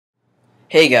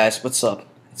Hey guys, what's up?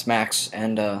 It's Max,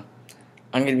 and I'm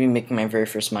gonna be making my very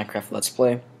first Minecraft Let's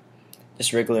Play.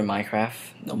 Just regular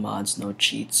Minecraft, no mods, no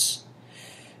cheats,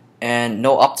 and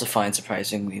no Optifine,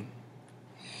 surprisingly.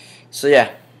 So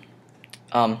yeah,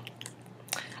 um,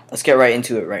 let's get right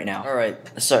into it right now. All right,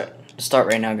 let's start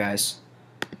right now, guys.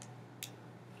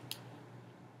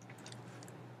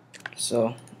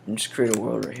 So I'm just create a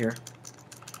world right here.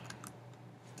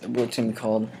 The world's gonna be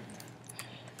called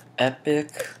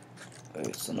Epic.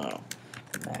 Wait, so no,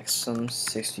 Maxim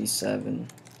 67.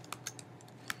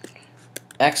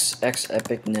 X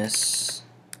epicness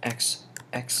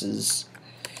X's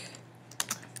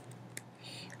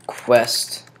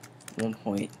quest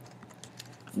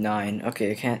 1.9.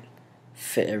 Okay, I can't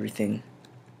fit everything.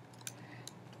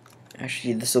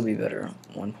 Actually, this will be better.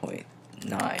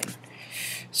 1.9.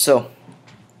 So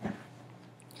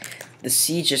the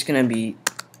siege is gonna be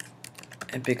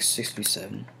epic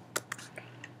 67.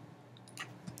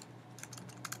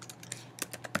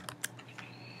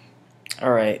 All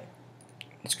right,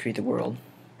 let's create the world.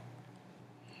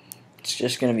 It's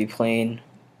just gonna be plain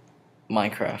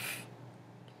Minecraft.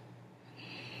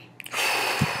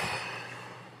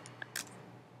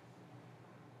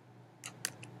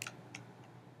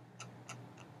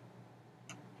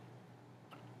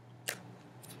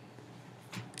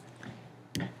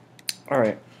 All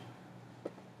right.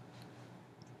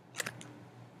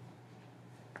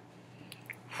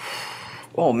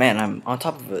 Oh man, I'm on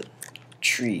top of a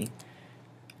tree.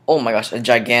 Oh my gosh, a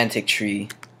gigantic tree.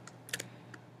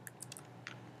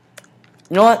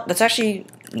 You know what? That's actually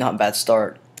not a bad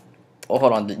start. Oh,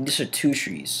 hold on. These are two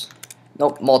trees.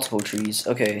 Nope, multiple trees.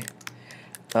 Okay.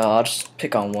 I'll just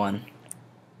pick on one.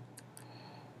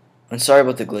 I'm sorry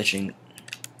about the glitching.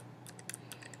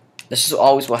 This is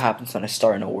always what happens when I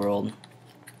start in a world.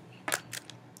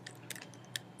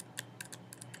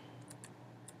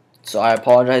 So I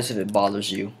apologize if it bothers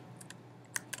you.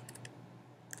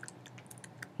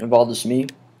 It bothers me.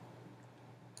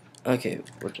 Okay,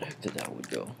 where the heck did that wood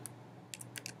go?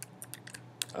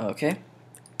 Okay.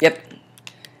 Yep.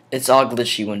 It's all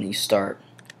glitchy when you start.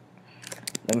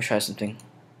 Let me try something.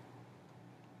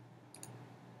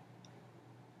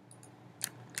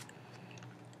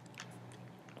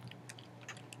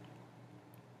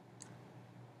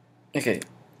 Okay.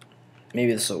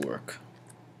 Maybe this will work.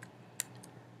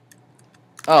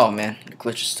 Oh man, the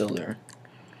glitch is still there.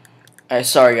 Alright,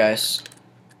 sorry guys.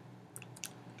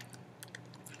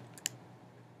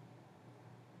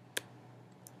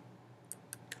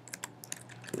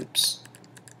 Oops.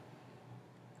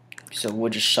 So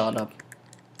wood just shot up.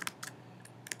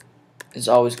 It's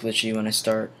always glitchy when I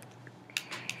start.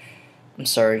 I'm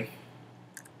sorry.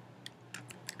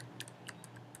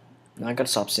 Now I gotta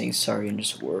stop saying sorry and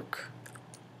just work.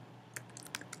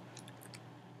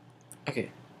 Okay.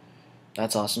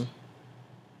 That's awesome.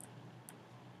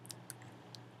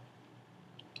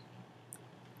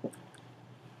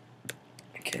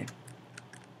 Okay.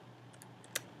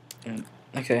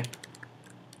 Okay.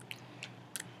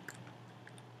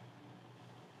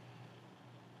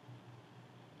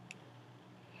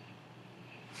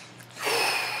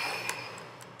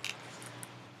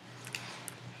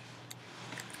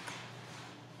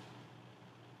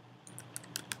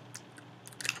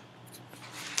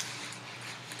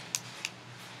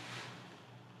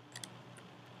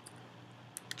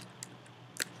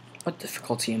 What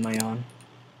difficulty am I on?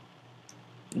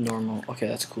 Normal. Okay,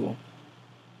 that's cool.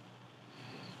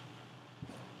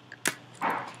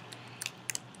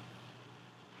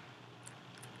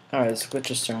 Alright, this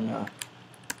glitch is starting to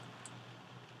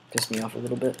piss me off a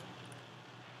little bit.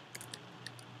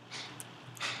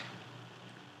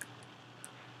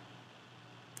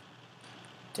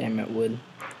 Damn it, wood.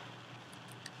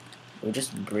 Would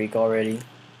just break already.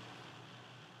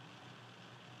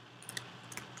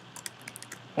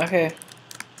 Okay.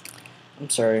 I'm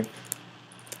sorry.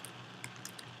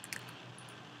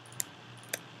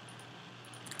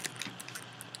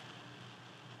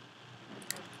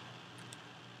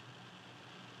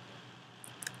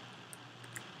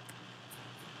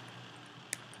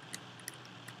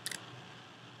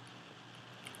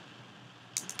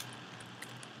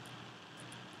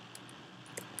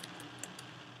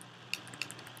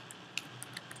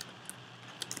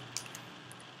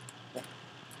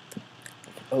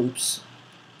 Oops.